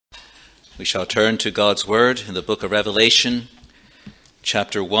We shall turn to God's Word in the book of Revelation,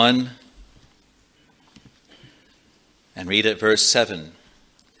 chapter 1, and read at verse 7.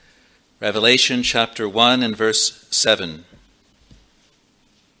 Revelation chapter 1 and verse 7.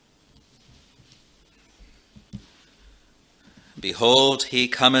 Behold, he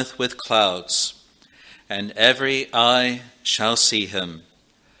cometh with clouds, and every eye shall see him,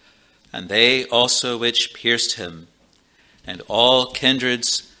 and they also which pierced him, and all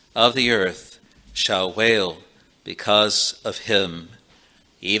kindreds of the earth shall wail because of him.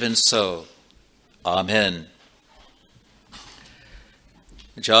 Even so, Amen.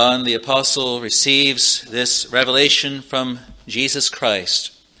 John the Apostle receives this revelation from Jesus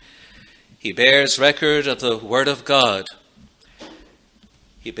Christ. He bears record of the Word of God.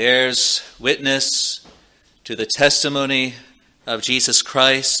 He bears witness to the testimony of Jesus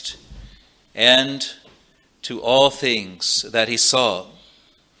Christ and to all things that he saw.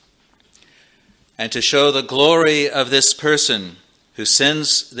 And to show the glory of this person who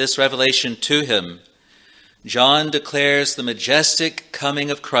sends this revelation to him, John declares the majestic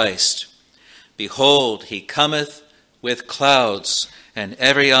coming of Christ. Behold, he cometh with clouds, and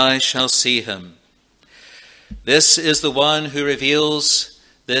every eye shall see him. This is the one who reveals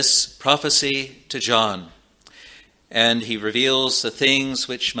this prophecy to John, and he reveals the things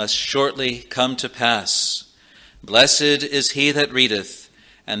which must shortly come to pass. Blessed is he that readeth,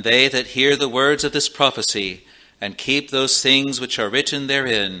 and they that hear the words of this prophecy, and keep those things which are written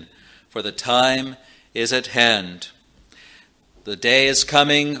therein, for the time is at hand. The day is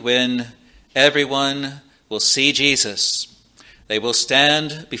coming when everyone will see Jesus. They will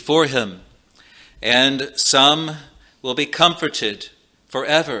stand before him, and some will be comforted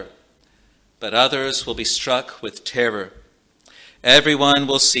forever, but others will be struck with terror. Everyone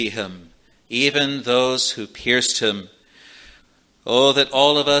will see him, even those who pierced him. Oh, that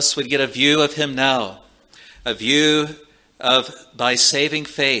all of us would get a view of him now, a view of by saving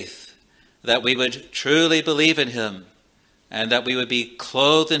faith, that we would truly believe in him, and that we would be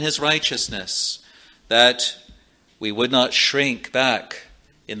clothed in his righteousness, that we would not shrink back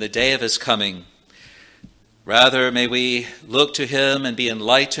in the day of his coming. Rather, may we look to him and be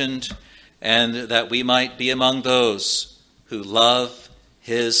enlightened, and that we might be among those who love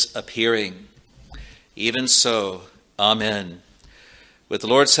his appearing. Even so, Amen. With the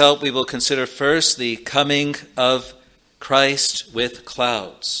Lord's help, we will consider first the coming of Christ with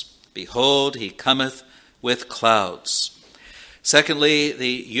clouds. Behold, he cometh with clouds. Secondly, the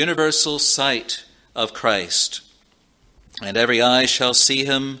universal sight of Christ. And every eye shall see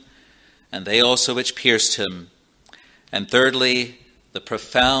him, and they also which pierced him. And thirdly, the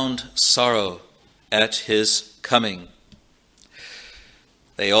profound sorrow at his coming.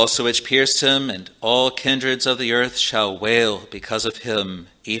 They also which pierced him, and all kindreds of the earth shall wail because of him.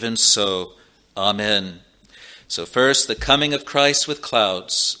 Even so, Amen. So first, the coming of Christ with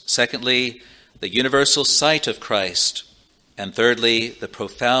clouds. Secondly, the universal sight of Christ. And thirdly, the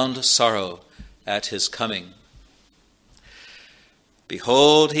profound sorrow at his coming.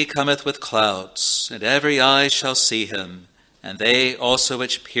 Behold, he cometh with clouds, and every eye shall see him, and they also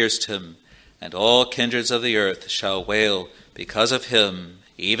which pierced him, and all kindreds of the earth shall wail because of him.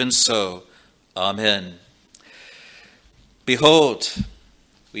 Even so, Amen. Behold,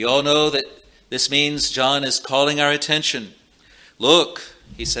 we all know that this means John is calling our attention. Look,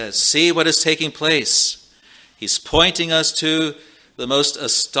 he says, see what is taking place. He's pointing us to the most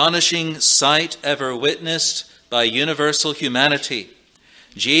astonishing sight ever witnessed by universal humanity.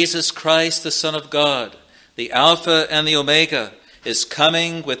 Jesus Christ, the Son of God, the Alpha and the Omega, is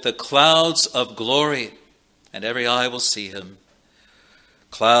coming with the clouds of glory, and every eye will see him.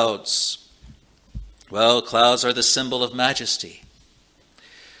 Clouds. Well, clouds are the symbol of majesty.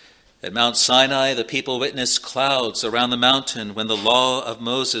 At Mount Sinai, the people witnessed clouds around the mountain when the law of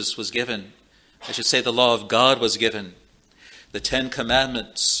Moses was given. I should say the law of God was given. The 10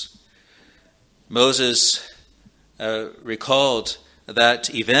 Commandments. Moses recalled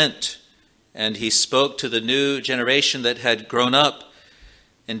that event, and he spoke to the new generation that had grown up.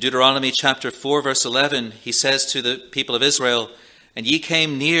 In Deuteronomy chapter 4, verse 11, he says to the people of Israel, and ye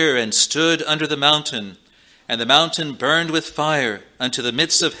came near and stood under the mountain, and the mountain burned with fire unto the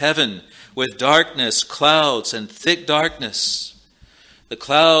midst of heaven, with darkness, clouds, and thick darkness. The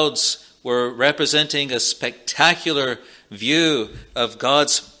clouds were representing a spectacular view of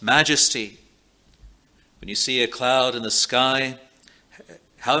God's majesty. When you see a cloud in the sky,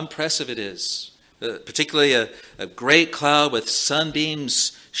 how impressive it is. Particularly a great cloud with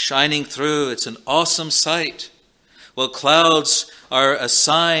sunbeams shining through. It's an awesome sight. Well, clouds are a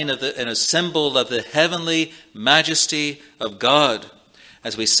sign of and a symbol of the heavenly majesty of God.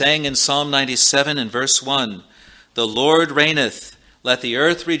 As we sang in Psalm 97 and verse 1, "The Lord reigneth, let the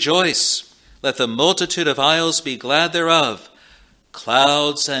earth rejoice, let the multitude of isles be glad thereof.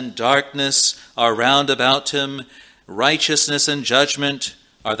 Clouds and darkness are round about him, righteousness and judgment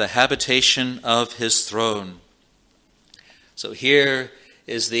are the habitation of his throne." So here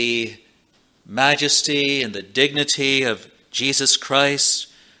is the majesty and the dignity of Jesus Christ.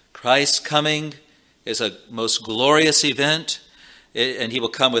 Christ's coming is a most glorious event, and he will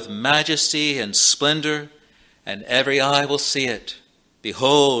come with majesty and splendor, and every eye will see it.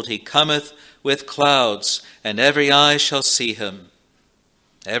 Behold, he cometh with clouds, and every eye shall see him.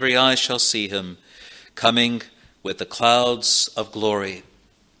 Every eye shall see him coming with the clouds of glory.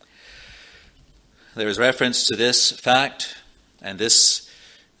 There is reference to this fact and this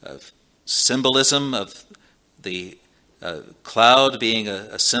symbolism of the cloud being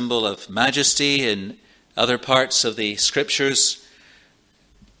a symbol of majesty in other parts of the scriptures.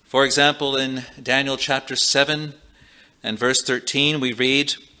 For example, in Daniel chapter 7 and verse 13, we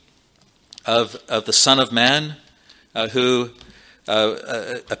read of the Son of Man who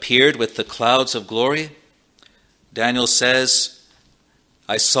appeared with the clouds of glory. Daniel says,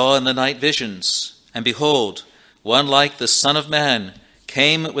 "I saw in the night visions, and behold, one like the Son of Man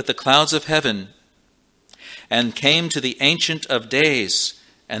came with the clouds of heaven, and came to the Ancient of Days,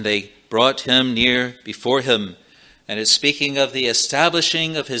 and they brought him near before him." And it's speaking of the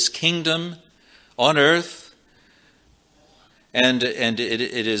establishing of his kingdom on earth, and it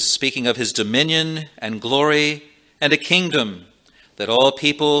is speaking of his dominion and glory and a kingdom that all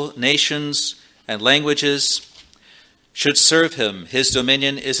people, nations, and languages should serve him. His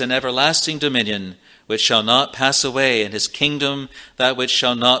dominion is an everlasting dominion which shall not pass away, and his kingdom that which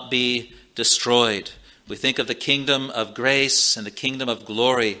shall not be destroyed. We think of the kingdom of grace and the kingdom of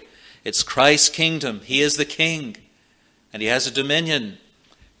glory. It's Christ's kingdom. He is the king, and he has a dominion,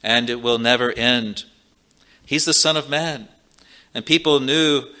 and it will never end. He's the Son of Man. And people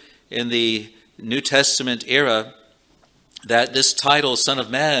knew in the New Testament era that this title, Son of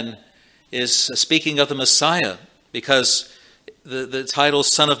Man, is speaking of the Messiah, because the title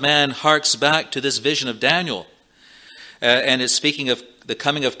Son of Man harks back to this vision of Daniel. And it's speaking of the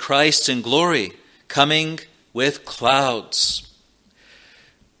coming of Christ in glory, coming with clouds.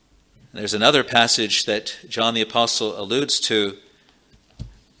 There's another passage that John the Apostle alludes to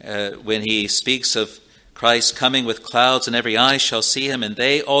when he speaks of Christ coming with clouds, and every eye shall see him, and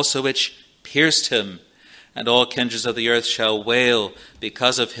they also which pierced him, and all kindreds of the earth shall wail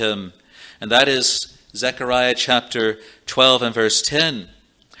because of him. And that is Zechariah chapter 12 and verse 10,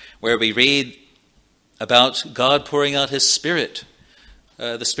 where we read about God pouring out his Spirit,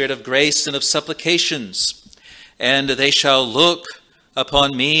 the Spirit of grace and of supplications. "And they shall look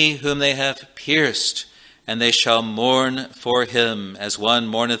upon me whom they have pierced, and they shall mourn for him as one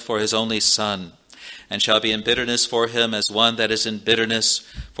mourneth for his only son, and shall be in bitterness for him as one that is in bitterness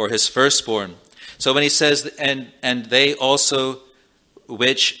for his firstborn." So when he says, and they also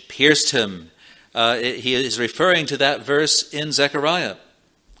which pierced him, he is referring to that verse in Zechariah.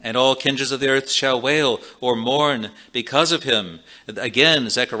 "And all kindreds of the earth shall wail," or mourn because of him. Again,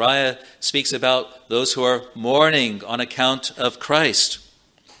 Zechariah speaks about those who are mourning on account of Christ.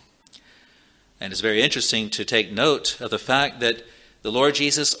 And it's very interesting to take note of the fact that the Lord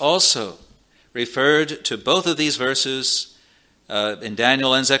Jesus also referred to both of these verses in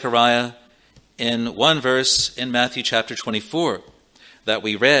Daniel and Zechariah in one verse in Matthew chapter 24 that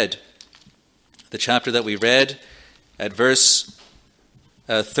we read. The chapter that we read at verse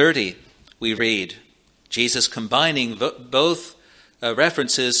 30, we read Jesus combining both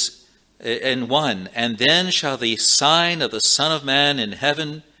references in one. "And then shall the sign of the Son of Man in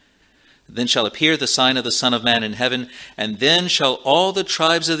heaven, then shall appear the sign of the Son of Man in heaven, and then shall all the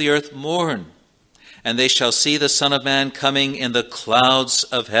tribes of the earth mourn, and they shall see the Son of Man coming in the clouds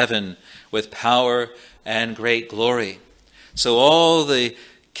of heaven with power and great glory." So all the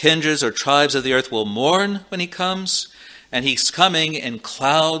kindreds or tribes of the earth will mourn when he comes, and he's coming in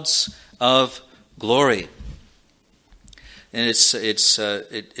clouds of glory. And it's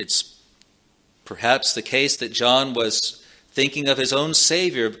perhaps the case that John was thinking of his own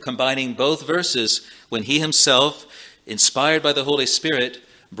Savior, combining both verses when he himself, inspired by the Holy Spirit,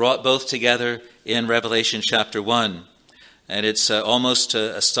 brought both together in Revelation chapter 1. And it's almost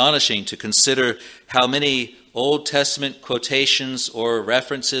astonishing to consider how many Old Testament quotations or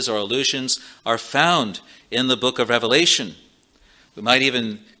references or allusions are found in the book of Revelation. We might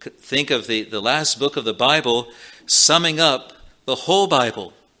even think of the last book of the Bible summing up the whole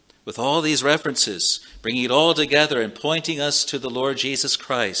Bible with all these references, bringing it all together and pointing us to the Lord Jesus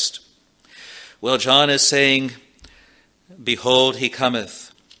Christ. Well, John is saying Behold, he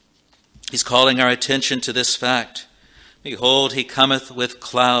cometh. He's calling our attention to this fact. Behold, he cometh with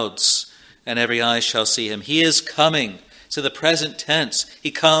clouds, and every eye shall see him. He is coming. To the present tense,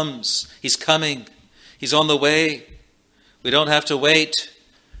 he comes. He's coming. He's on the way. We don't have to wait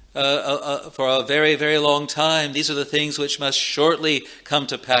for a very, very long time. These are the things which must shortly come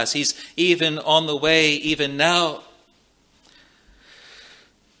to pass. He's even on the way, even now.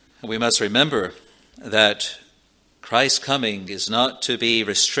 We must remember that Christ's coming is not to be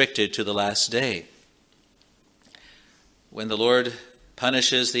restricted to the last day. When the Lord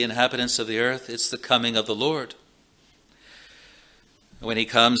punishes the inhabitants of the earth, it's the coming of the Lord. When he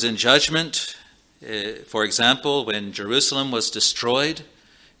comes in judgment, for example, when Jerusalem was destroyed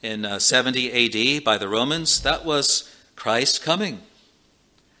in 70 A.D. by the Romans, that was Christ's coming.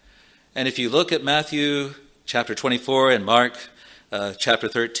 And if you look at Matthew chapter 24 and Mark chapter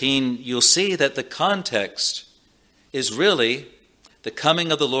 13, you'll see that the context is really the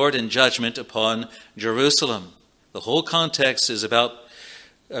coming of the Lord in judgment upon Jerusalem. The whole context is about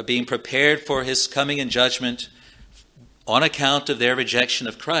being prepared for his coming in judgment on account of their rejection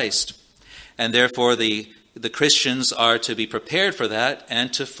of Christ. And therefore the Christians are to be prepared for that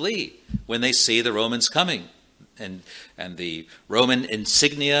and to flee when they see the Romans coming. And the Roman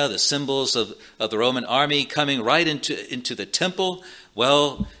insignia, the symbols of the Roman army coming right into the temple,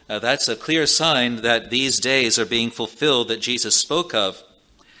 well, that's a clear sign that these days are being fulfilled that Jesus spoke of.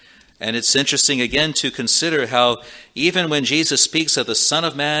 And it's interesting again to consider how even when Jesus speaks of the Son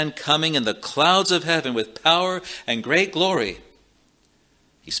of Man coming in the clouds of heaven with power and great glory,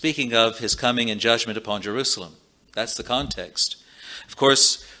 he's speaking of his coming in judgment upon Jerusalem. That's the context. Of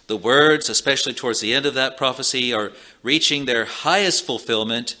course, the words, especially towards the end of that prophecy, are reaching their highest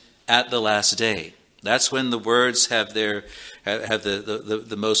fulfillment at the last day. That's when the words have the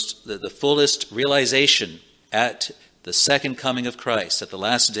fullest realization at the second coming of Christ, at the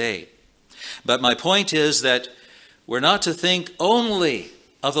last day. But my point is that we're not to think only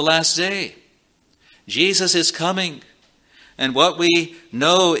of the last day. Jesus is coming. And what we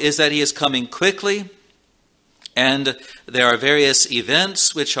know is that he is coming quickly. And there are various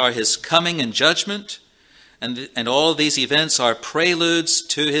events which are his coming and judgment. And all these events are preludes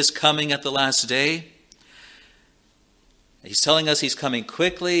to his coming at the last day. He's telling us he's coming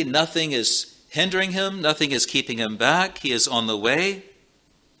quickly. Nothing is hindering him. Nothing is keeping him back. He is on the way.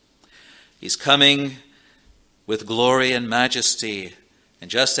 He's coming with glory and majesty. And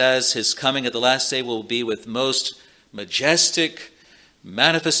just as his coming at the last day will be with most majestic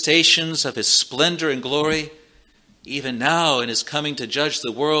manifestations of his splendor and glory, even now in his coming to judge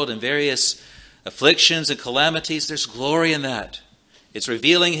the world in various afflictions and calamities, there's glory in that. It's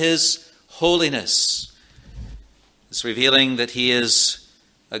revealing his holiness. It's revealing that he is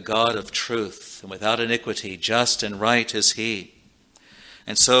a God of truth and without iniquity, just and right is he.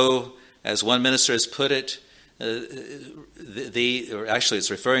 And so, as one minister has put it, actually it's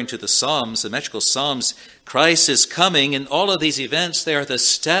referring to the Psalms, the metrical Psalms, Christ is coming, and all of these events, they are the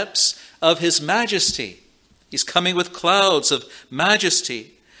steps of his majesty. He's coming with clouds of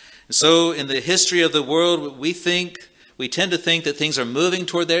majesty. And so in the history of the world, we tend to think that things are moving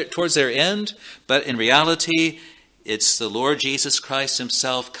towards their end, but in reality, it's the Lord Jesus Christ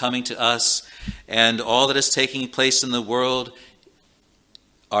himself coming to us, and all that is taking place in the world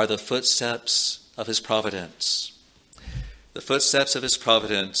are the footsteps of his providence. The footsteps of his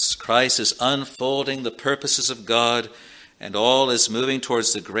providence. Christ is unfolding the purposes of God, and all is moving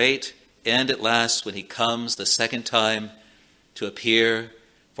towards the great end at last when he comes the second time to appear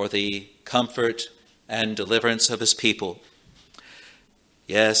for the comfort and deliverance of his people.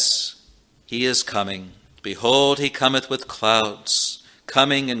 Yes, he is coming. Behold, he cometh with clouds,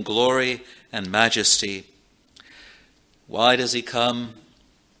 coming in glory and majesty. Why does he come?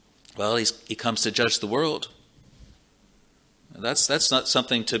 Well, he comes to judge the world. That's not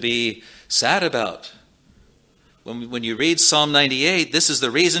something to be sad about. When you read Psalm 98, this is the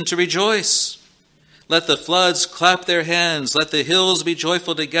reason to rejoice. Let the floods clap their hands. Let the hills be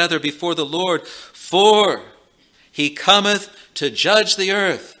joyful together before the Lord. For he cometh to judge the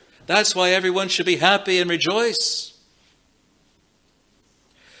earth. That's why everyone should be happy and rejoice.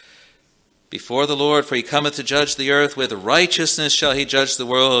 Before the Lord, for he cometh to judge the earth. With righteousness shall he judge the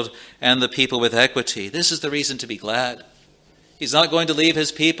world, and the people with equity. This is the reason to be glad. He's not going to leave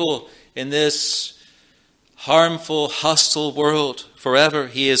his people in this harmful, hostile world forever.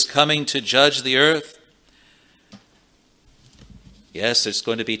 He is coming to judge the earth. Yes, it's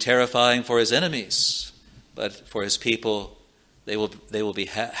going to be terrifying for his enemies, but for his people, they will be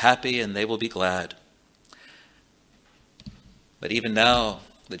happy and they will be glad. But even now,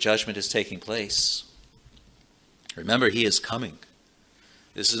 the judgment is taking place. Remember, he is coming.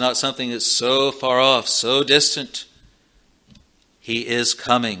 This is not something that's so far off, so distant. He is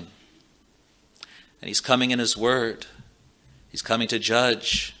coming. And he's coming in his word. He's coming to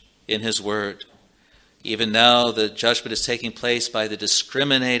judge in his word. Even now, the judgment is taking place by the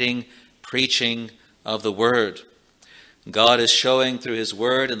discriminating preaching of the word. God is showing through his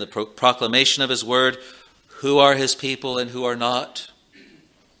word and the proclamation of his word who are his people and who are not.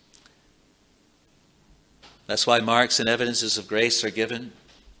 That's why marks and evidences of grace are given.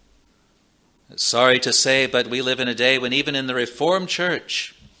 Sorry to say, but we live in a day when even in the Reformed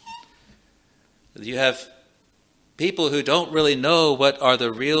Church, you have people who don't really know what are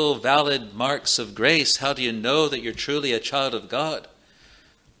the real valid marks of grace. How do you know that you're truly a child of God?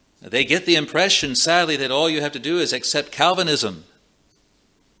 They get the impression, sadly, that all you have to do is accept Calvinism.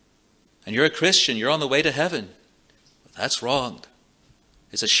 And you're a Christian, you're on the way to heaven. That's wrong.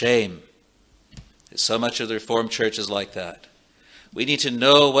 It's a shame. So much of the Reformed Church is like that. We need to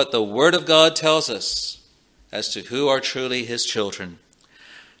know what the Word of God tells us as to who are truly his children.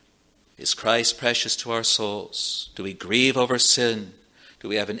 Is Christ precious to our souls? Do we grieve over sin? Do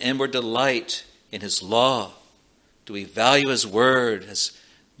we have an inward delight in his law? Do we value his word as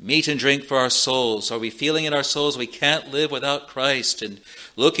meat and drink for our souls? Are we feeling in our souls we can't live without Christ and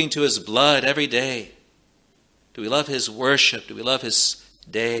looking to his blood every day? Do we love his worship? Do we love his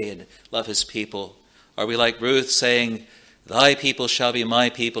day and love his people? Are we like Ruth saying, thy people shall be my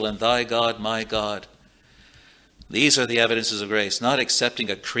people and thy God my God? These are the evidences of grace. Not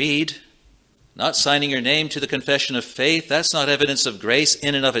accepting a creed, not signing your name to the confession of faith. That's not evidence of grace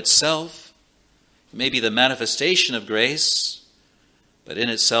in and of itself. It may be the manifestation of grace, but in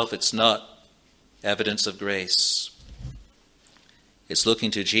itself it's not evidence of grace. It's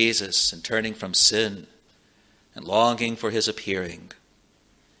looking to Jesus and turning from sin and longing for his appearing.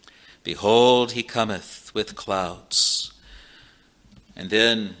 Behold, he cometh with clouds. And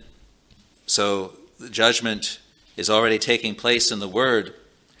then, so the judgment is already taking place in the word.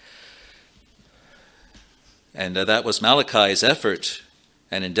 And that was Malachi's effort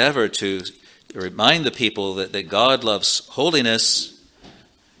and endeavor to remind the people that God loves holiness.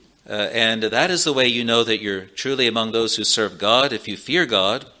 And that is the way you know that you're truly among those who serve God, if you fear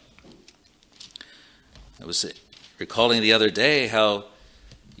God. I was recalling the other day how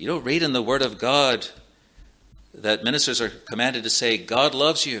you don't read in the Word of God that ministers are commanded to say, God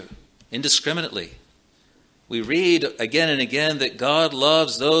loves you indiscriminately. We read again and again that God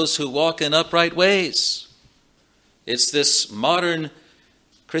loves those who walk in upright ways. It's this modern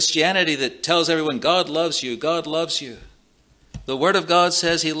Christianity that tells everyone, God loves you, God loves you. The Word of God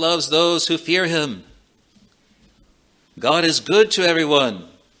says he loves those who fear him. God is good to everyone.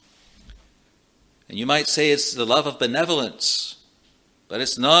 And you might say it's the love of benevolence, but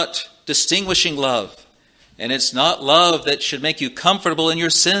it's not distinguishing love. And it's not love that should make you comfortable in your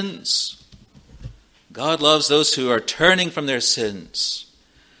sins. God loves those who are turning from their sins.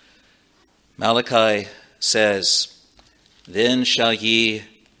 Malachi says, then shall ye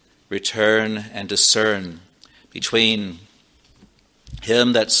return and discern between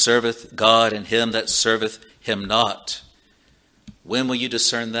him that serveth God and him that serveth him not. When will you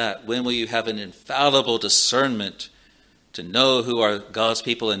discern that? When will you have an infallible discernment to know who are God's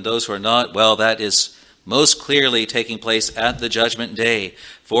people and those who are not? Well, that is most clearly taking place at the judgment day.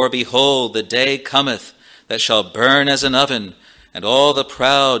 For behold, the day cometh that shall burn as an oven, and all the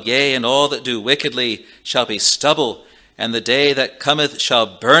proud, yea, and all that do wickedly shall be stubble, and the day that cometh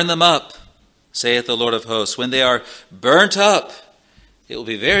shall burn them up, saith the Lord of hosts. When they are burnt up, it will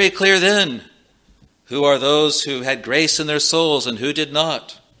be very clear then who are those who had grace in their souls and who did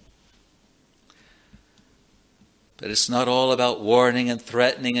not. But it's not all about warning and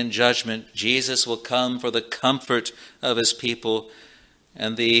threatening and judgment. Jesus will come for the comfort of his people.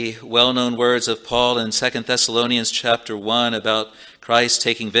 And the well-known words of Paul in 2 Thessalonians chapter 1 about Christ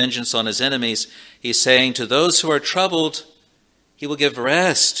taking vengeance on his enemies, he's saying to those who are troubled, he will give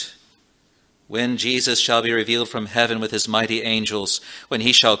rest when Jesus shall be revealed from heaven with his mighty angels, when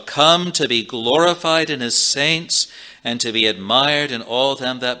he shall come to be glorified in his saints and to be admired in all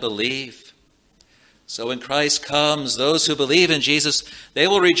them that believe. So when Christ comes, those who believe in Jesus, they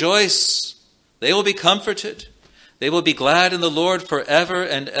will rejoice. They will be comforted. They will be glad in the Lord forever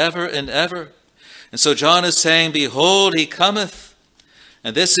and ever and ever. And so John is saying, behold, he cometh.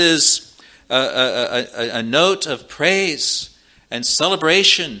 And this is a note of praise and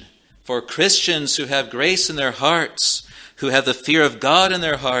celebration for Christians who have grace in their hearts, who have the fear of God in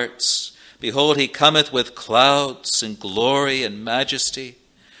their hearts. Behold, he cometh with clouds and glory and majesty.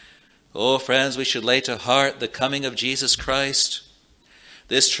 Oh, friends, we should lay to heart the coming of Jesus Christ.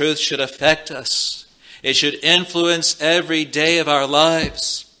 This truth should affect us. It should influence every day of our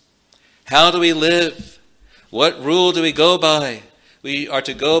lives. How do we live? What rule do we go by? We are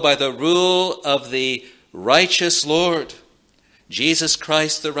to go by the rule of the righteous Lord, Jesus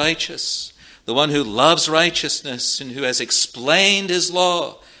Christ the righteous, the one who loves righteousness and who has explained his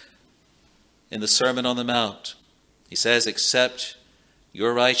law in the Sermon on the Mount. He says, except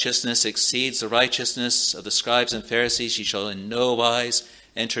your righteousness exceeds the righteousness of the scribes and Pharisees, ye shall in no wise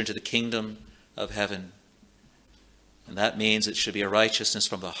enter into the kingdom of heaven. And that means it should be a righteousness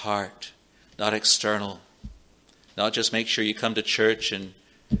from the heart, not external. Not just make sure you come to church and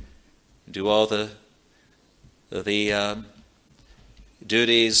do all the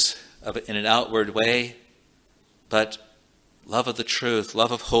duties in an outward way, but love of the truth,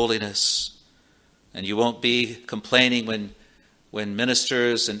 love of holiness. And you won't be complaining when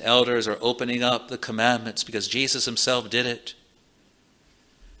ministers and elders are opening up the commandments, because Jesus himself did it.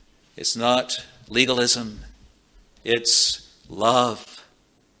 It's not legalism. It's love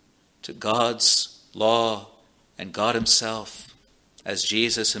to God's law and God himself, as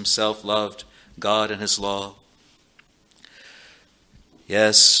Jesus himself loved God and his law.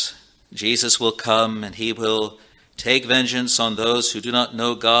 Yes, Jesus will come and he will take vengeance on those who do not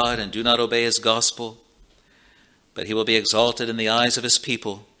know God and do not obey his gospel, but he will be exalted in the eyes of his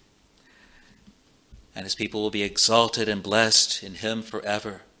people, and his people will be exalted and blessed in him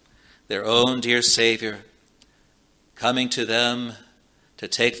forever. Their own dear Savior coming to them to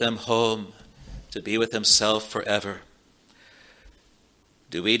take them home to be with himself forever.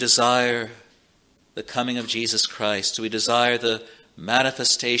 Do we desire the coming of Jesus Christ? Do we desire the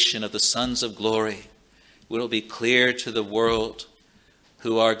manifestation of the sons of glory? Will it be clear to the world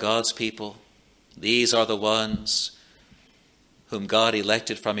who are God's people? These are the ones whom God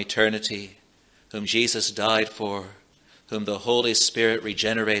elected from eternity, whom Jesus died for, whom the Holy Spirit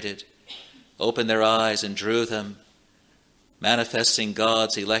regenerated, opened their eyes and drew them, manifesting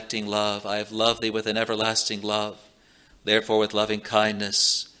God's electing love. I have loved thee with an everlasting love. Therefore with loving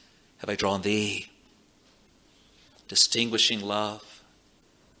kindness have I drawn thee. Distinguishing love.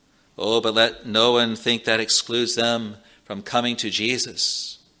 Oh, but let no one think that excludes them from coming to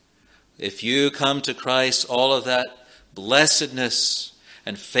Jesus. If you come to Christ, all of that blessedness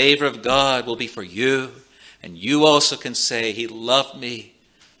and favor of God will be for you. And you also can say, he loved me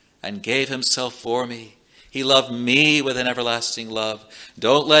and gave himself for me. He loved me with an everlasting love.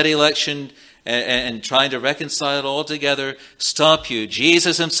 Don't let election and trying to reconcile it all together stop you.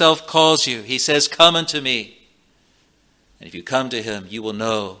 Jesus himself calls you. He says, come unto me. And if you come to him, you will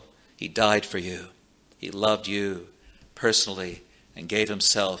know he died for you. He loved you personally and gave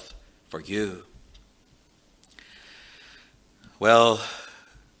himself for you. Well,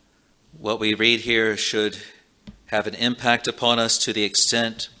 what we read here should have an impact upon us to the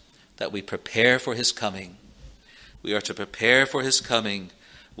extent that we prepare for his coming. We are to prepare for his coming.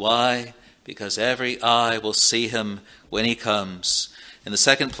 Why? Because every eye will see him when he comes. In the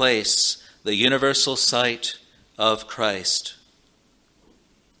second place, the universal sight of Christ.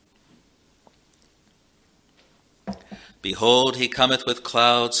 Behold, he cometh with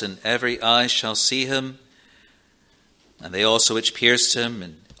clouds, and every eye shall see him, and they also which pierced him,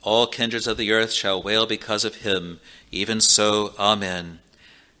 and all kindreds of the earth shall wail because of him. Even so, amen.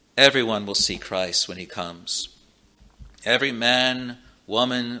 Everyone will see Christ when he comes. Every man,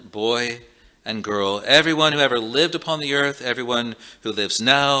 woman, boy, and girl, everyone who ever lived upon the earth, everyone who lives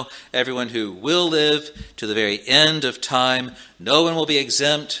now, everyone who will live to the very end of time, no one will be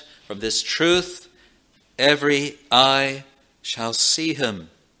exempt from this truth. Every eye shall see him.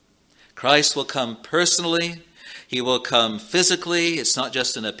 Christ will come personally. He will come physically. It's not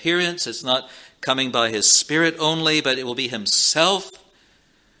just an appearance. It's not coming by his Spirit only, but it will be himself.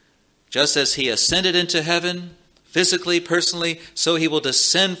 Just as he ascended into heaven, physically, personally, so he will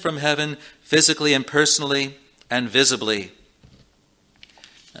descend from heaven physically and personally and visibly.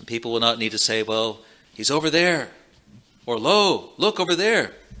 And people will not need to say, well, he's over there, or lo, look over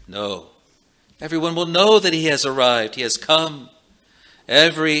there. No. Everyone will know that he has arrived. He has come.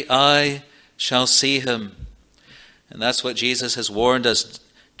 Every eye shall see him. And that's what Jesus has warned us.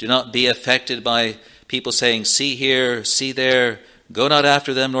 Do not be affected by people saying, see here, see there. Go not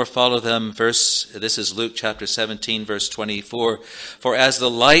after them, nor follow them. This is Luke chapter 17, verse 24. For as the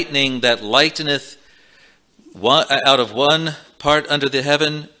lightning that lighteneth out of one part under the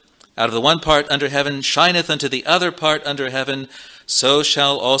heaven, out of the one part under heaven, shineth unto the other part under heaven, so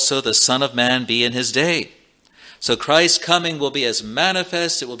shall also the Son of Man be in his day. So Christ's coming will be as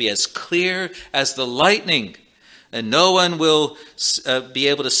manifest, it will be as clear as the lightning. And no one will be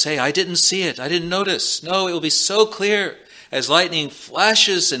able to say, I didn't see it, I didn't notice. No, it will be so clear as lightning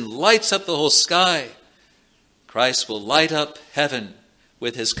flashes and lights up the whole sky. Christ will light up heaven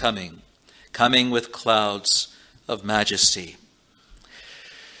with his coming, coming with clouds of majesty.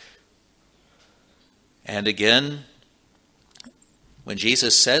 And again, when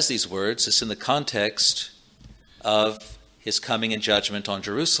Jesus says these words, it's in the context of his coming in judgment on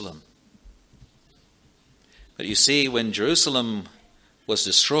Jerusalem. But you see, when Jerusalem was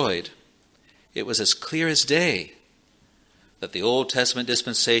destroyed, it was as clear as day that the Old Testament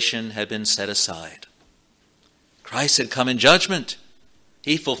dispensation had been set aside. Christ had come in judgment.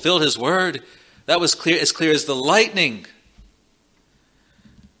 He fulfilled his word. That was clear as the lightning.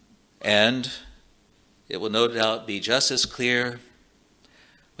 And it will no doubt be just as clear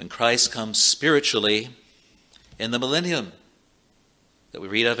when Christ comes spiritually in the millennium that we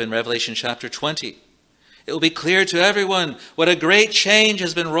read of in Revelation chapter 20. It will be clear to everyone what a great change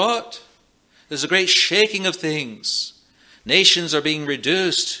has been wrought. There's a great shaking of things. Nations are being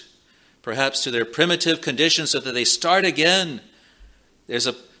reduced, perhaps to their primitive conditions so that they start again. There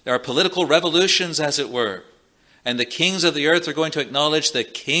are political revolutions, as it were, and the kings of the earth are going to acknowledge the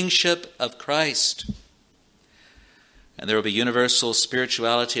kingship of Christ. And there will be universal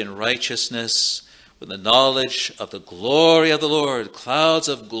spirituality and righteousness with the knowledge of the glory of the Lord. Clouds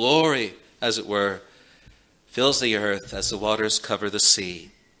of glory, as it were, fills the earth as the waters cover the sea.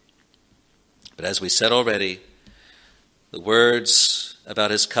 But as we said already, the words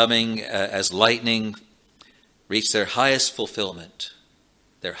about his coming as lightning reach their highest fulfillment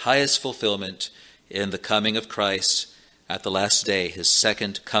in the coming of Christ at the last day, his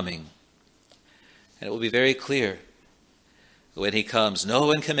second coming. And it will be very clear when he comes. No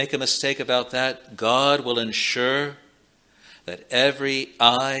one can make a mistake about that. God will ensure that every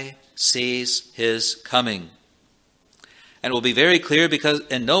eye sees his coming. And it will be very clear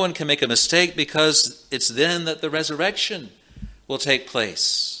and no one can make a mistake because it's then that the resurrection will take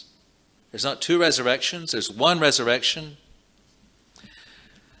place. There's not two resurrections, there's one resurrection.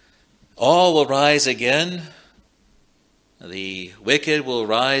 All will rise again. The wicked will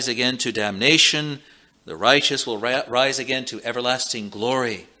rise again to damnation. The righteous will rise again to everlasting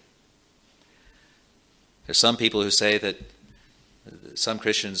glory. There's some people who say that some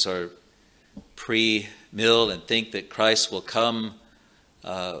Christians are pre-mill and think that Christ will come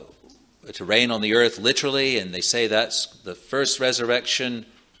to reign on the earth literally, and they say that's the first resurrection,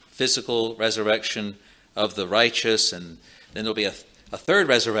 physical resurrection of the righteous, and then there'll be a third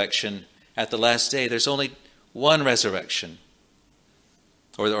resurrection at the last day. There's only one resurrection,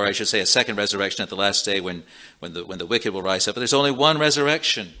 or I should say a second resurrection at the last day when the wicked will rise up. But there's only one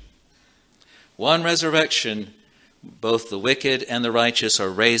resurrection. One resurrection, both the wicked and the righteous are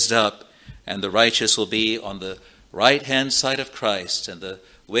raised up, and the righteous will be on the right-hand side of Christ, and the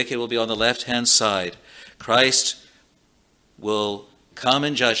wicked will be on the left-hand side. Christ will come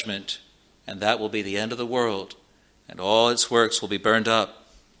in judgment, and that will be the end of the world, and all its works will be burned up.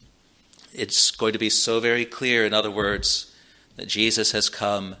 It's going to be so very clear, in other words, that Jesus has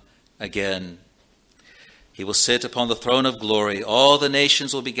come again. He will sit upon the throne of glory. All the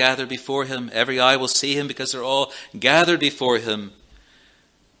nations will be gathered before him. Every eye will see him because they're all gathered before him.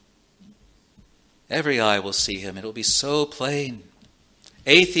 Every eye will see him. It will be so plain.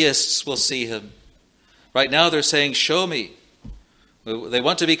 Atheists will see him. Right now they're saying, show me. They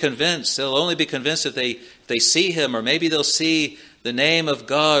want to be convinced. They'll only be convinced if they see him, or maybe they'll see the name of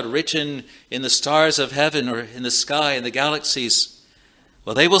God written in the stars of heaven or in the sky, in the galaxies.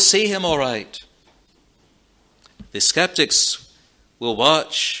 Well, they will see him all right. The skeptics will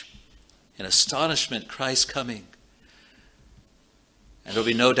watch in astonishment Christ coming. And there will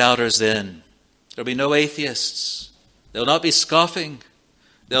be no doubters then. There will be no atheists. They will not be scoffing.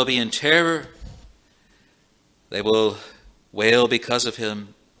 They'll be in terror. They will wail because of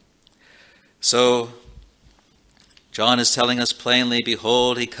him. So John is telling us plainly,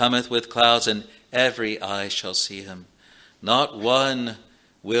 behold, he cometh with clouds, and every eye shall see him. Not one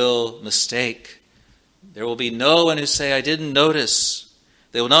will mistake. There will be no one who say, I didn't notice.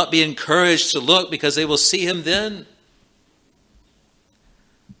 They will not be encouraged to look because they will see him then.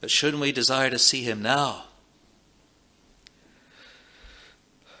 But shouldn't we desire to see him now?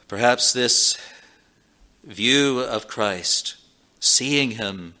 Perhaps this view of Christ, seeing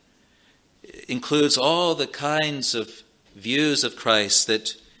him, includes all the kinds of views of Christ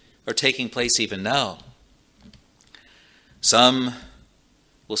that are taking place even now. Some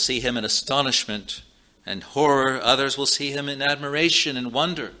will see him in astonishment and horror. Others will see him in admiration and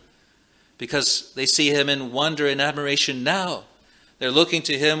wonder, because they see him in wonder and admiration now. They're looking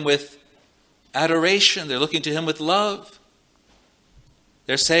to him with adoration. They're looking to him with love.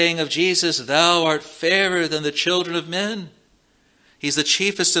 They're saying of Jesus, thou art fairer than the children of men. He's the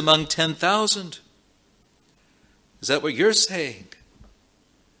chiefest among 10,000. Is that what you're saying?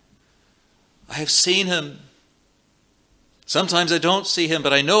 I have seen him. Sometimes I don't see him,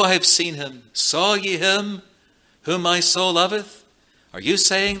 but I know I have seen him. Saw ye him whom my soul loveth? Are you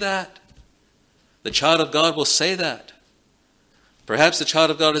saying that? The child of God will say that. Perhaps the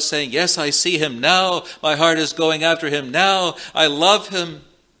child of God is saying, yes, I see him now. My heart is going after him now. I love him.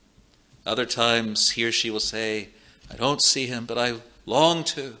 Other times he or she will say, I don't see him, but I long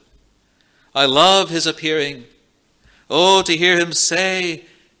to. I love his appearing. Oh, to hear him say,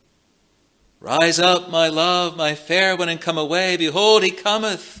 rise up, my love, my fair one, and come away. Behold, he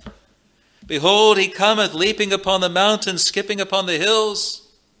cometh. Behold, he cometh, leaping upon the mountains, skipping upon the hills.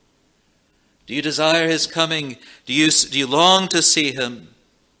 Do you desire his coming? Do you long to see him?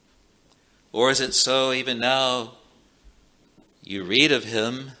 Or is it so even now you read of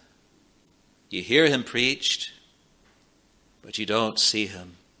him, you hear him preached, but you don't see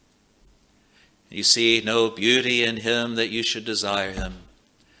him? You see no beauty in him that you should desire him.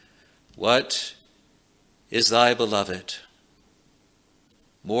 What is thy beloved?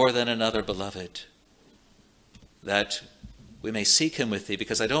 More than another beloved, that we may seek him with thee,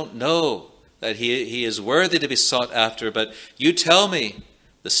 because I don't know that he is worthy to be sought after, but you tell me,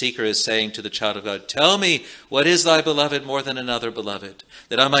 the seeker is saying to the child of God, tell me what is thy beloved more than another beloved,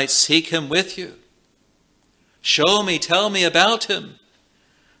 that I might seek him with you. Show me, tell me about him.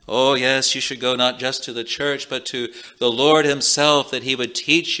 Oh yes, you should go not just to the church, but to the Lord himself, that he would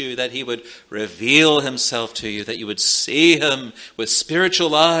teach you, that he would reveal himself to you, that you would see him with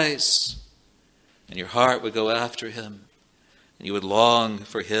spiritual eyes, and your heart would go after him, and you would long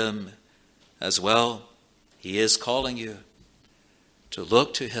for him as well. He is calling you to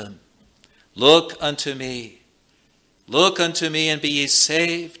look to him. Look unto me. Look unto me and be ye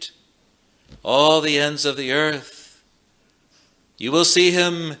saved, all the ends of the earth. You will see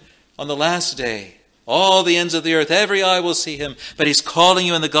him on the last day. All the ends of the earth, every eye will see him. But he's calling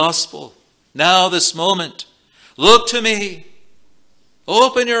you in the gospel. Now, this moment, look to me.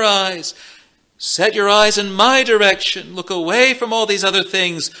 Open your eyes. Set your eyes in my direction. Look away from all these other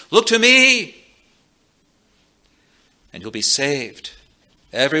things. Look to me. And you'll be saved.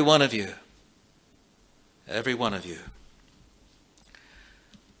 Every one of you. Every one of you.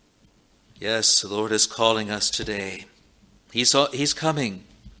 Yes, the Lord is calling us today. He's coming.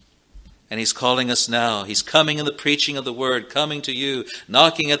 And he's calling us now. He's coming in the preaching of the word, coming to you,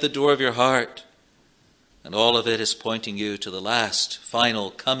 knocking at the door of your heart. And all of it is pointing you to the last,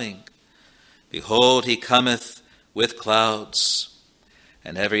 final coming. Behold, he cometh with clouds,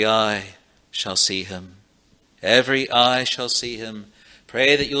 and every eye shall see him. Every eye shall see him.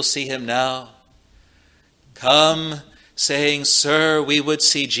 Pray that you'll see him now. Come saying, Sir, we would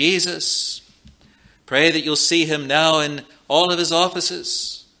see Jesus. Pray that you'll see him now in all of his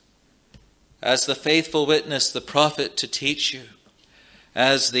offices, as the faithful witness, the prophet to teach you,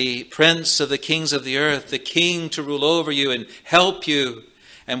 as the prince of the kings of the earth, the king to rule over you and help you,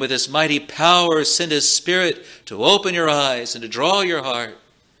 and with his mighty power send his Spirit to open your eyes and to draw your heart.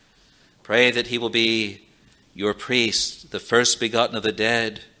 Pray that he will be your priest, the first begotten of the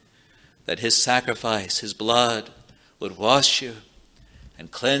dead, that his sacrifice, his blood, would wash you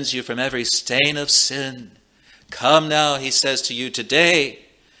and cleanse you from every stain of sin. Come now, he says to you today,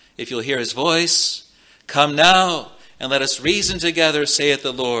 if you'll hear his voice. Come now, and let us reason together, saith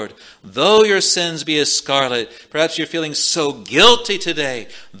the Lord. Though your sins be as scarlet, perhaps you're feeling so guilty today.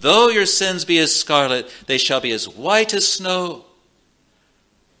 Though your sins be as scarlet, they shall be as white as snow.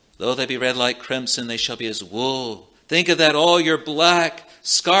 Though they be red like crimson, they shall be as wool. Think of that, all your black,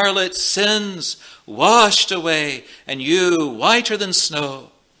 scarlet sins washed away, and you whiter than snow.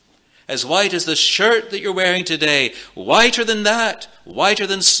 As white as the shirt that you're wearing today, whiter than that, whiter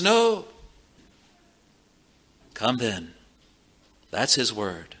than snow. Come then. That's his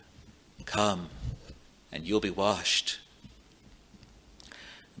word. Come, and you'll be washed.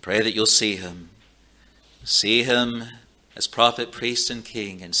 Pray that you'll see him. See him as prophet, priest, and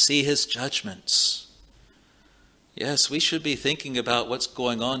king, and see his judgments. Yes, we should be thinking about what's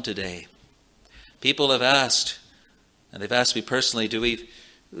going on today. People have asked, and they've asked me personally,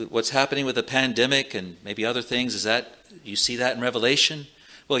 what's happening with the pandemic and maybe other things, you see that in Revelation?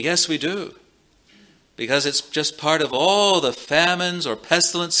 Well, yes, we do. Because it's just part of all the famines or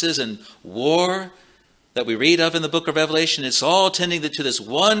pestilences and war that we read of in the book of Revelation. It's all tending to this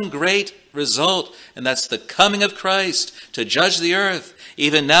one great result, and that's the coming of Christ to judge the earth.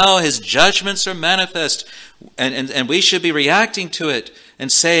 Even now, his judgments are manifest, and we should be reacting to it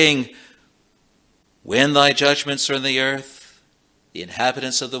and saying, when thy judgments are in the earth, the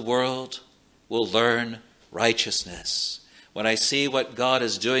inhabitants of the world will learn righteousness. When I see what God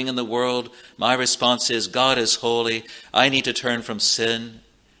is doing in the world, my response is, God is holy. I need to turn from sin.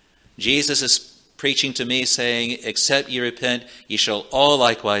 Jesus is preaching to me saying, except ye repent, ye shall all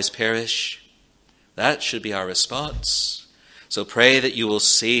likewise perish. That should be our response. So pray that you will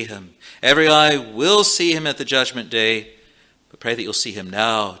see him. Every eye will see him at the judgment day, but pray that you'll see him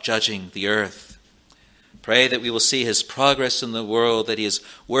now, judging the earth. Pray that we will see his progress in the world, that he is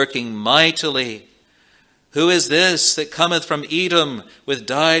working mightily. Who is this that cometh from Edom with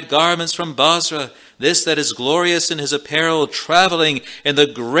dyed garments from Basra, this that is glorious in his apparel, traveling in the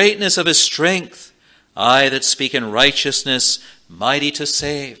greatness of his strength? I that speak in righteousness, mighty to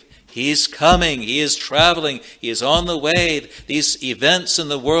save. He's coming, he is traveling, he is on the way. These events in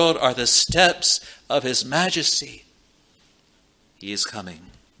the world are the steps of his majesty. He is coming.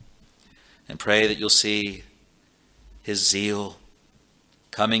 And pray that you'll see his zeal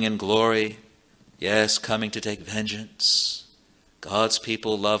coming in glory. Yes, coming to take vengeance. God's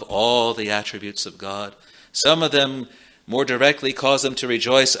people love all the attributes of God. Some of them more directly cause them to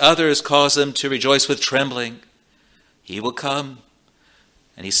rejoice. Others cause them to rejoice with trembling. He will come.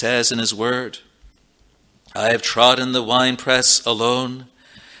 And he says in his word, I have trodden the winepress alone,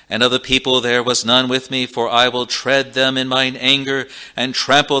 and of the people there was none with me, for I will tread them in mine anger and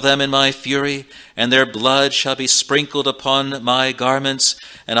trample them in my fury, and their blood shall be sprinkled upon my garments,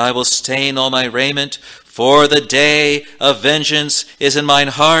 and I will stain all my raiment. For the day of vengeance is in mine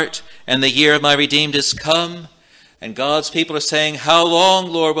heart, and the year of my redeemed is come. And God's people are saying, how long,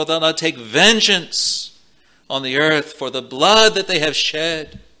 Lord, wilt thou not take vengeance on the earth for the blood that they have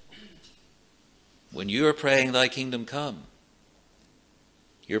shed? When you are praying, thy kingdom come,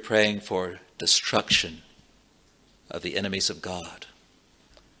 you're praying for destruction of the enemies of God.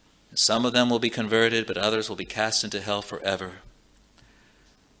 And some of them will be converted, but others will be cast into hell forever.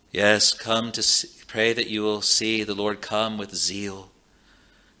 Yes, come to pray that you will see the Lord come with zeal,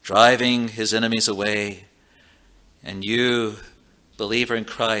 driving his enemies away, and you, believer in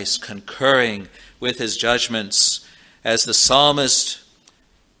Christ, concurring with his judgments, as the psalmist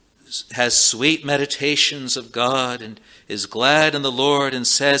has sweet meditations of God and is glad in the Lord, and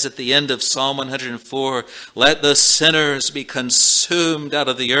says at the end of Psalm 104, let the sinners be consumed out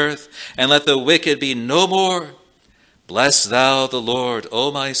of the earth, and let the wicked be no more. Bless thou the Lord,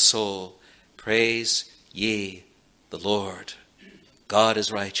 O my soul. Praise ye the Lord. God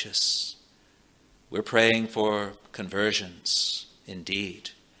is righteous. We're praying for conversions,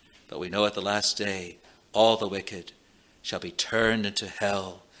 indeed. But we know at the last day, all the wicked shall be turned into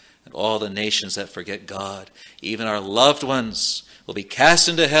hell, and all the nations that forget God, even our loved ones, will be cast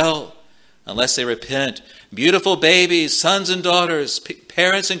into hell unless they repent. Beautiful babies, sons and daughters,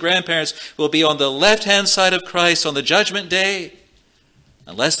 parents and grandparents will be on the left-hand side of Christ on the judgment day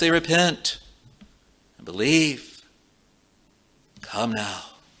unless they repent and believe. Come now,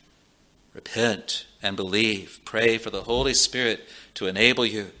 repent and believe. Pray for the Holy Spirit to enable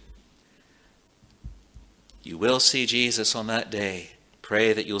you. You will see Jesus on that day.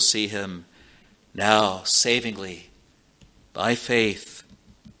 Pray that you'll see him now, savingly, by faith.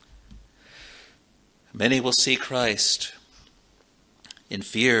 Many will see Christ in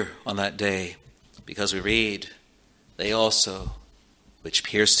fear on that day, because we read, they also which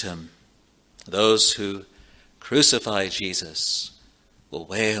pierced him. Those who crucified Jesus will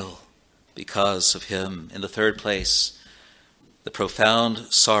wail because of him. In the third place, the profound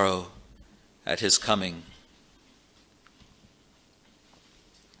sorrow at his coming.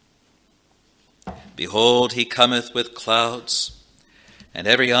 Behold, he cometh with clouds, and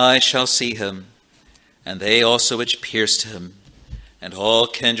every eye shall see him, and they also which pierced him, and all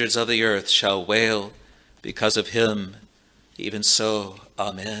kindreds of the earth shall wail because of him. Even so,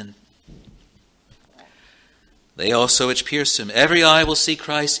 amen. They also which pierced him. Every eye will see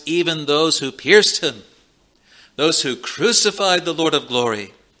Christ, even those who pierced him, those who crucified the Lord of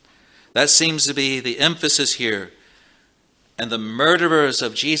glory. That seems to be the emphasis here. And the murderers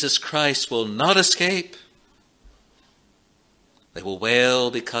of Jesus Christ will not escape. They will wail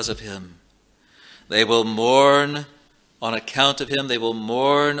because of him. They will mourn on account of him. They will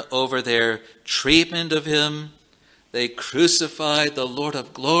mourn over their treatment of him. They crucified the Lord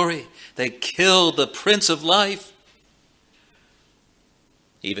of glory. They killed the Prince of Life.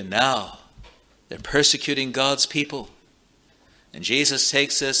 Even now, they're persecuting God's people. And Jesus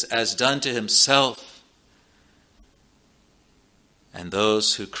takes this as done to himself. And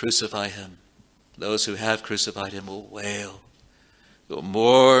those who crucify him, those who have crucified him, will wail, will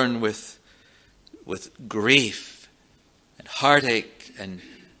mourn with grief and heartache and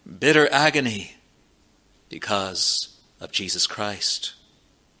bitter agony because of Jesus Christ.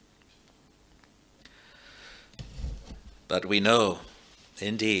 But we know,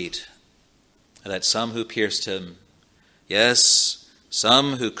 indeed, that some who pierced him, yes,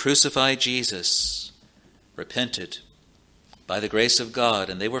 some who crucified Jesus, repented by the grace of God,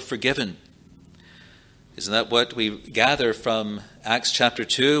 and they were forgiven. Isn't that what we gather from Acts chapter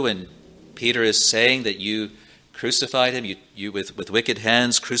 2, when Peter is saying that you crucified him, you with wicked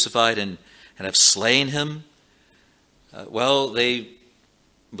hands crucified and have slain him? Well, they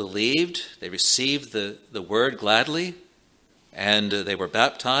believed, they received the word gladly, and they were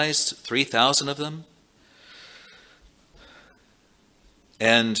baptized, 3,000 of them.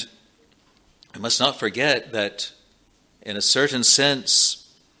 And we must not forget that, in a certain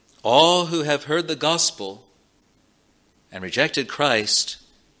sense, all who have heard the gospel and rejected Christ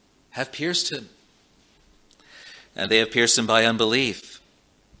have pierced him. And they have pierced him by unbelief.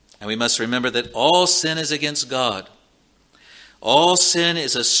 And we must remember that all sin is against God. All sin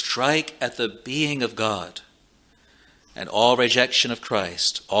is a strike at the being of God. And all rejection of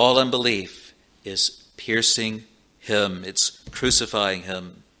Christ, all unbelief, is piercing him. It's crucifying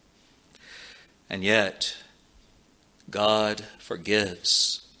him. And yet, God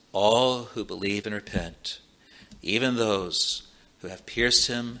forgives all who believe and repent, even those who have pierced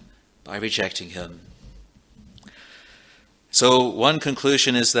him by rejecting him. So one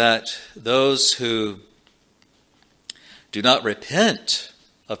conclusion is that those who do not repent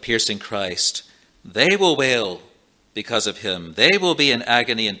of piercing Christ, they will wail because of him. They will be in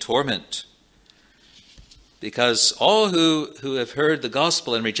agony and torment. Because all who have heard the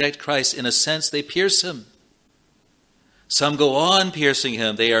gospel and reject Christ, in a sense, they pierce him. Some go on piercing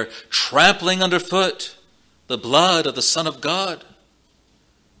him. They are trampling underfoot the blood of the Son of God.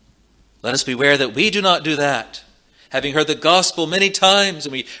 Let us beware that we do not do that. Having heard the gospel many times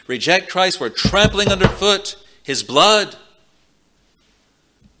and we reject Christ, we're trampling underfoot his blood.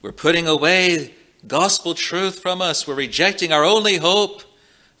 We're putting away gospel truth from us. We're rejecting our only hope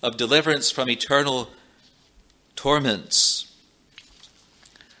of deliverance from eternal torments.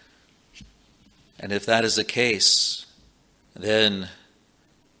 And if that is the case, then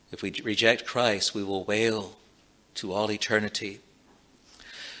if we reject Christ, we will wail to all eternity.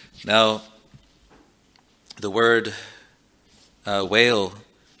 Now, the word wail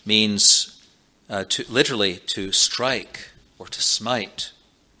means literally to strike or to smite.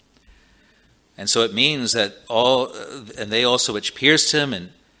 And so it means that and they also which pierced him,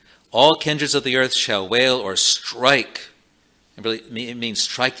 and all kindreds of the earth shall wail or strike. It means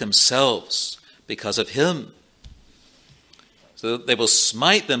strike themselves because of him. So they will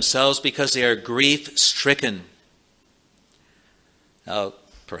smite themselves because they are grief-stricken. Now,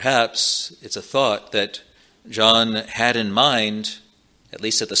 perhaps it's a thought that John had in mind, at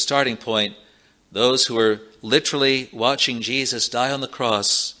least at the starting point, those who were literally watching Jesus die on the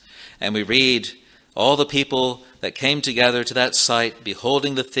cross. And we read, all the people that came together to that sight,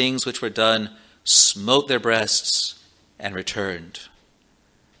 beholding the things which were done, smote their breasts and returned.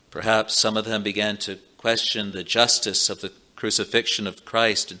 Perhaps some of them began to question the justice of the crucifixion of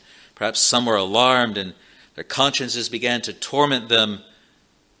Christ, and perhaps some were alarmed and their consciences began to torment them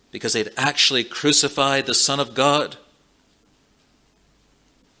because they'd actually crucified the Son of God.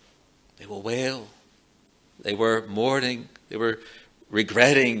 They will wail. They were mourning. They were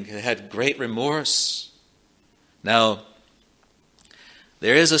regretting. They had great remorse. Now,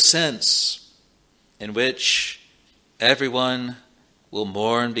 there is a sense in which everyone will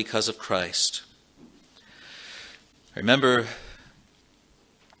mourn because of Christ. Remember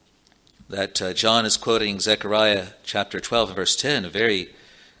that John is quoting Zechariah chapter 12, verse 10, a very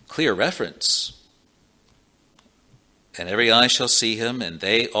clear reference. And every eye shall see him, and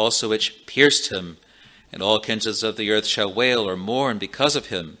they also which pierced him, and all kindreds of the earth shall wail or mourn because of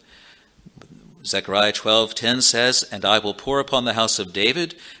him. Zechariah 12:10 says, and I will pour upon the house of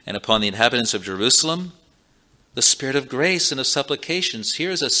David and upon the inhabitants of Jerusalem the spirit of grace and of supplications.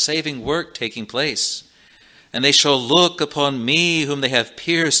 Here is a saving work taking place. And they shall look upon me whom they have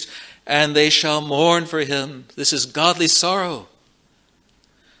pierced, and they shall mourn for him. This is godly sorrow.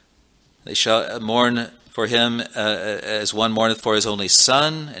 They shall mourn for him as one mourneth for his only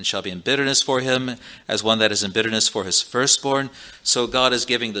son, and shall be in bitterness for him as one that is in bitterness for his firstborn. So God is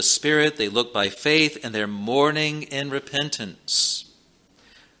giving the Spirit. They look by faith, and they're mourning in repentance.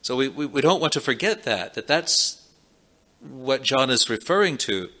 So we don't want to forget that's what John is referring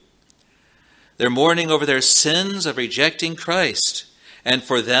to. They're mourning over their sins of rejecting Christ. And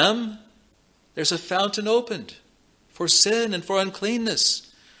for them, there's a fountain opened for sin and for uncleanness.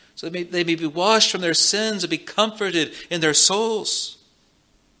 So they may be washed from their sins and be comforted in their souls.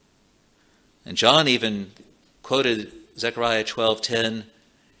 And John even quoted Zechariah 12:10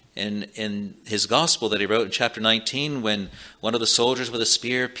 in his gospel that he wrote in chapter 19, when one of the soldiers with a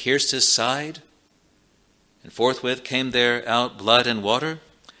spear pierced his side, and forthwith came there out blood and water.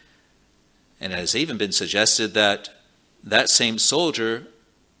 And it has even been suggested that that same soldier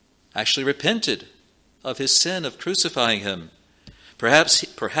actually repented of his sin of crucifying him.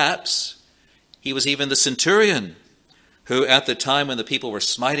 Perhaps he was even the centurion who, at the time when the people were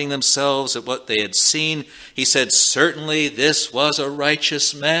smiting themselves at what they had seen, he said, "Certainly this was a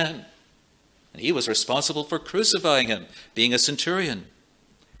righteous man." And he was responsible for crucifying him, being a centurion.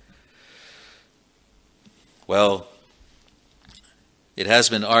 Well, it has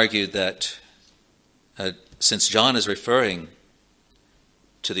been argued that since John is referring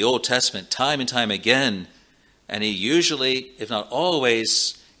to the Old Testament time and time again, and he usually, if not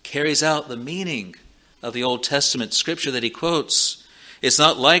always, carries out the meaning of the Old Testament scripture that he quotes, it's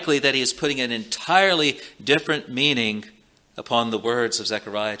not likely that he is putting an entirely different meaning upon the words of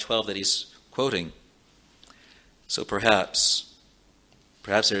Zechariah 12 that he's quoting. So perhaps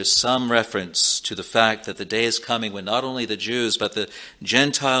there is some reference to the fact that the day is coming when not only the Jews but the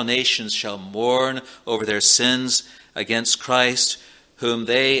Gentile nations shall mourn over their sins against Christ, whom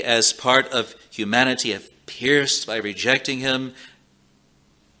they as part of humanity have pierced by rejecting him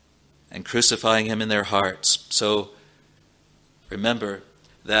and crucifying him in their hearts. So remember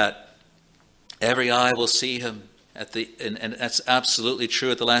that every eye will see him and that's absolutely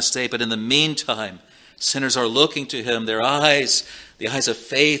true at the last day. But in the meantime, sinners are looking to him. The eyes of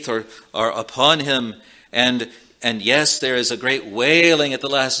faith are upon him. And yes, there is a great wailing at the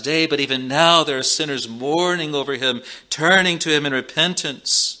last day, but even now there are sinners mourning over him, turning to him in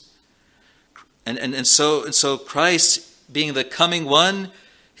repentance. And so Christ, being the coming one,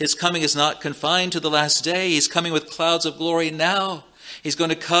 his coming is not confined to the last day. He's coming with clouds of glory now. He's going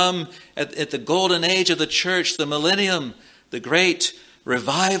to come at the golden age of the church, the millennium, the great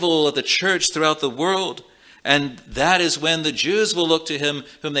revival of the church throughout the world. And that is when the Jews will look to him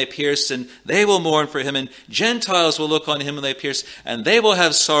whom they pierced, and they will mourn for him, and Gentiles will look on him whom they pierced, and they will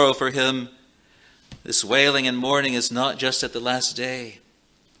have sorrow for him. This wailing and mourning is not just at the last day,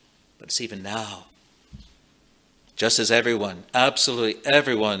 but it's even now. Just as everyone, absolutely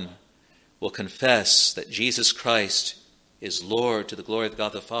everyone, will confess that Jesus Christ is Lord to the glory of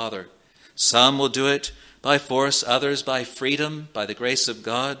God the Father. Some will do it by force, others by freedom, by the grace of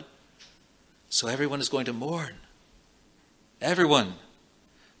God. So everyone is going to mourn. Everyone.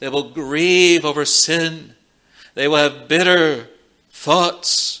 They will grieve over sin. They will have bitter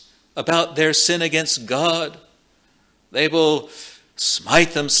thoughts about their sin against God. They will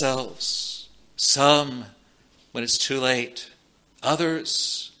smite themselves. Some when it's too late.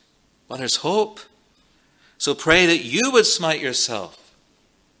 Others, well, there's hope. So pray that you would smite yourself.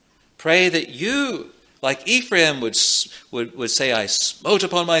 Pray that you, like Ephraim, would say, "I smote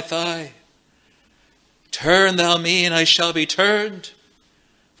upon my thigh. Turn thou me, and I shall be turned,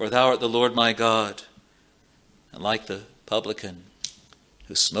 for thou art the Lord my God." And like the publican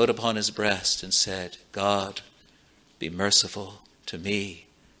who smote upon his breast and said, "God, be merciful to me,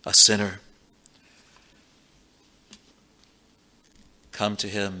 a sinner." Come to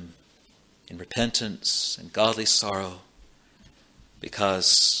him in repentance and godly sorrow,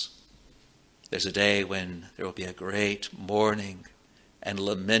 because there's a day when there will be a great mourning and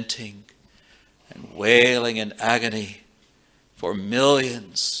lamenting and wailing and agony for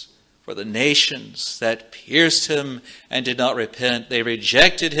millions, for the nations that pierced him and did not repent. They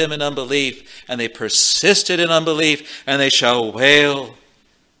rejected him in unbelief, and they persisted in unbelief, and they shall wail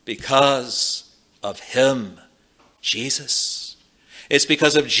because of him, Jesus. It's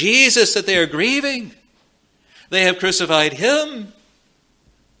because of Jesus that they are grieving. They have crucified him,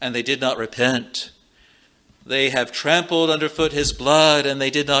 and they did not repent. They have trampled underfoot his blood, and they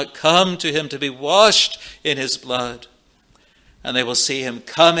did not come to him to be washed in his blood. And they will see him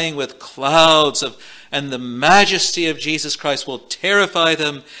coming with clouds and the majesty of Jesus Christ will terrify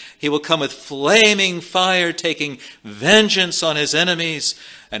them. He will come with flaming fire, taking vengeance on his enemies.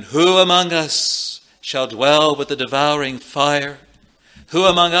 And who among us shall dwell with the devouring fire? Who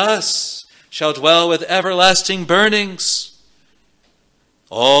among us shall dwell with everlasting burnings?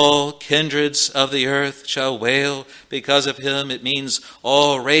 All kindreds of the earth shall wail because of him. It means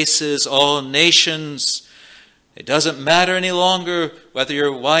all races, all nations. It doesn't matter any longer whether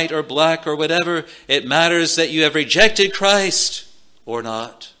you're white or black or whatever. It matters that you have rejected Christ or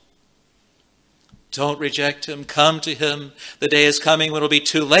not. Don't reject him. Come to him. The day is coming when it will be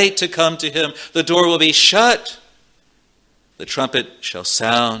too late to come to him. The door will be shut. The trumpet shall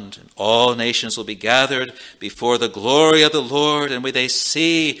sound, and all nations will be gathered before the glory of the Lord. And when they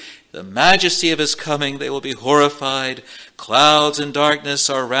see the majesty of his coming, they will be horrified. Clouds and darkness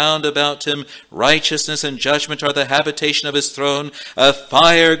are round about him. Righteousness and judgment are the habitation of his throne. A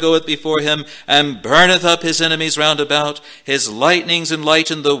fire goeth before him, and burneth up his enemies round about. His lightnings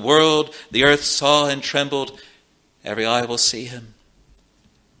enlightened the world. The earth saw and trembled. Every eye will see him.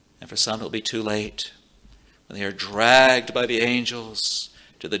 And for some it will be too late, when they are dragged by the angels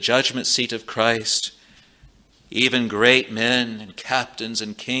to the judgment seat of Christ. Even great men and captains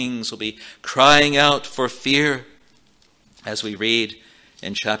and kings will be crying out for fear, as we read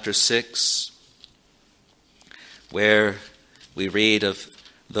in chapter 6, where we read of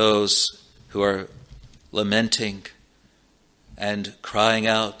those who are lamenting and crying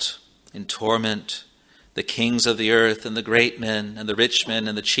out in torment. The kings of the earth and the great men and the rich men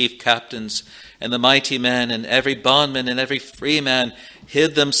and the chief captains and the mighty men and every bondman and every free man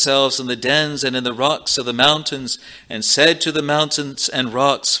hid themselves in the dens and in the rocks of the mountains, and said to the mountains and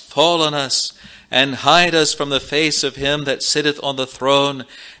rocks, Fall on us, and hide us from the face of him that sitteth on the throne,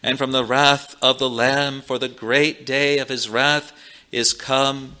 and from the wrath of the Lamb, for the great day of his wrath is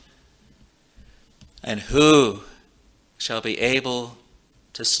come. And who shall be able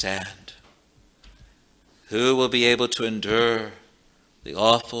to stand? Who will be able to endure the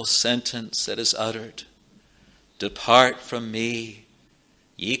awful sentence that is uttered? Depart from me,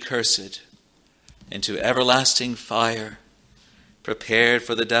 ye cursed, into everlasting fire, prepared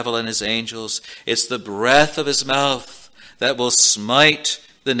for the devil and his angels. It's the breath of his mouth that will smite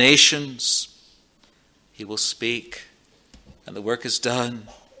the nations. He will speak, and the work is done.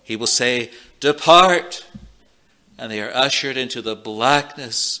 He will say, Depart, and they are ushered into the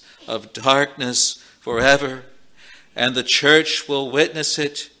blackness of darkness forever. And the church will witness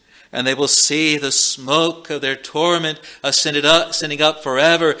it, and they will see the smoke of their torment ascending up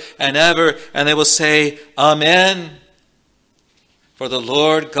forever and ever, and they will say, Amen. For the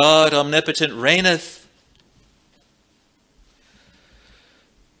Lord God omnipotent reigneth.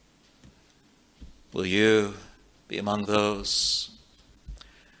 Will you be among those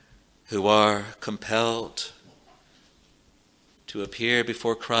who are compelled to appear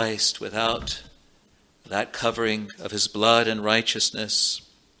before Christ without that covering of his blood and righteousness,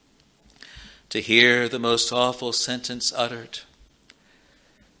 to hear the most awful sentence uttered,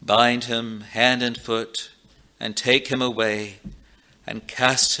 bind him hand and foot, and take him away, and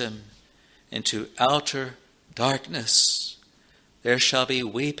cast him into outer darkness? There shall be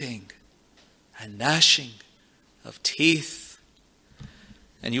weeping and gnashing of teeth,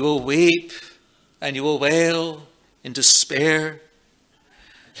 and you will weep and you will wail in despair.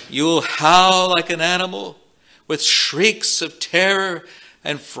 You will howl like an animal with shrieks of terror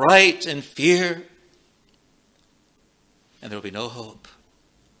and fright and fear. And there will be no hope.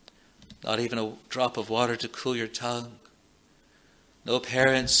 Not even a drop of water to cool your tongue. No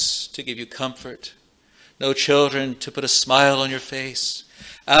parents to give you comfort. No children to put a smile on your face.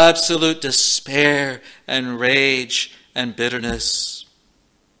 Absolute despair and rage and bitterness.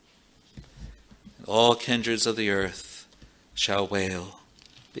 And all kindreds of the earth shall wail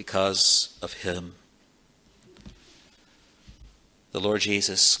because of him. The Lord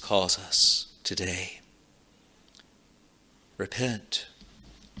Jesus calls us today. Repent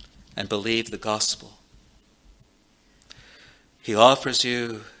and believe the gospel. He offers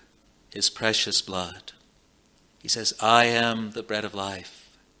you his precious blood. He says, I am the bread of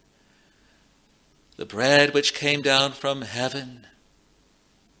life, the bread which came down from heaven,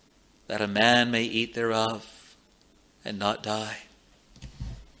 that a man may eat thereof and not die.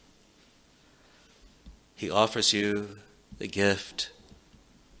 He offers you the gift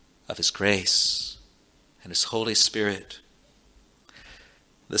of his grace and his Holy Spirit,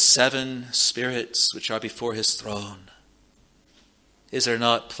 the 7 spirits which are before his throne. Is there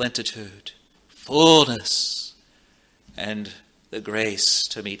not plenitude, fullness, and the grace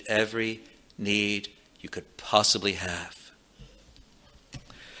to meet every need you could possibly have?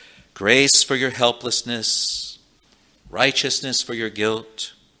 Grace for your helplessness, righteousness for your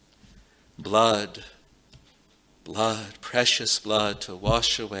guilt, blood, precious blood to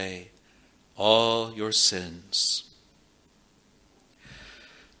wash away all your sins.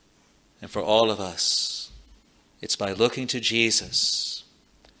 And for all of us, it's by looking to Jesus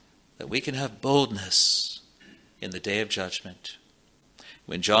that we can have boldness in the day of judgment.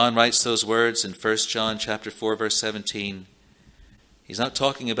 When John writes those words in 1 John chapter 4, verse 17, he's not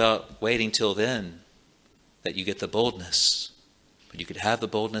talking about waiting till then that you get the boldness, but you could have the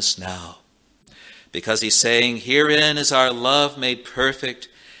boldness now. Because he's saying, herein is our love made perfect,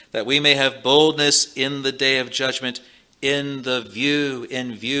 that we may have boldness in the day of judgment, in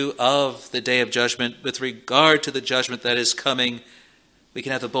view of the day of judgment, with regard to the judgment that is coming, We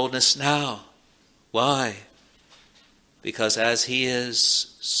can have the boldness now. Why? Because as he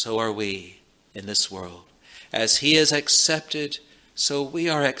is, so are we in this world. As he is accepted, so we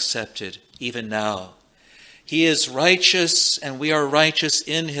are accepted even now. He is righteous, and we are righteous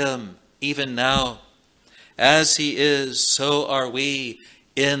in him even now. As he is, so are we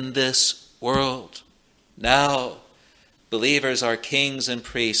in this world. Now, believers are kings and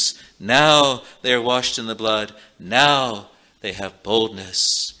priests. Now they are washed in the blood. Now they have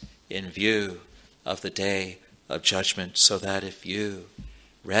boldness in view of the day of judgment, so that if you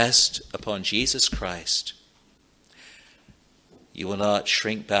rest upon Jesus Christ, you will not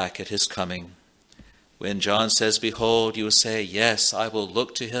shrink back at his coming. When John says, behold, you will say, yes, I will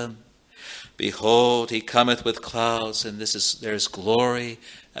look to him. Behold, he cometh with clouds, and there is glory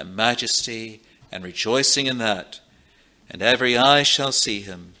and majesty and rejoicing in that. And every eye shall see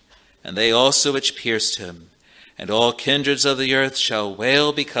him, and they also which pierced him, and all kindreds of the earth shall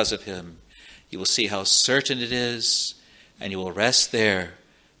wail because of him. You will see how certain it is, and you will rest there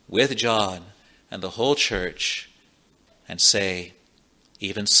with John and the whole church and say,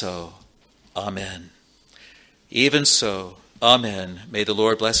 even so, amen. Even so, amen. May the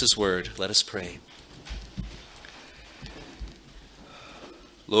Lord bless his word. Let us pray.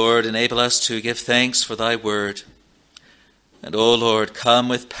 Lord, enable us to give thanks for thy word. And, O Lord, come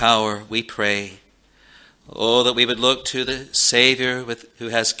with power, we pray. Oh, that we would look to the Savior who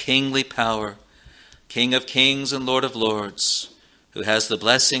has kingly power, King of kings and Lord of lords, who has the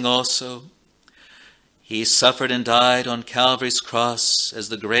blessing also. He suffered and died on Calvary's cross as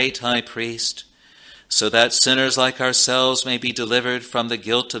the great high priest, so that sinners like ourselves may be delivered from the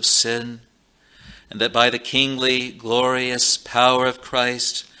guilt of sin, and that by the kingly, glorious power of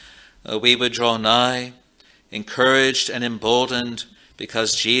Christ, we would draw nigh, encouraged and emboldened,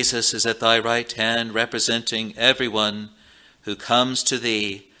 because Jesus is at thy right hand, representing everyone who comes to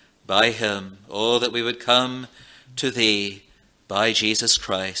thee by him. Oh, that we would come to thee by Jesus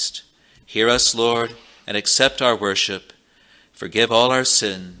Christ. Hear us, Lord, and accept our worship. Forgive all our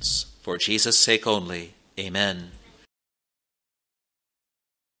sins, for Jesus' sake only. Amen.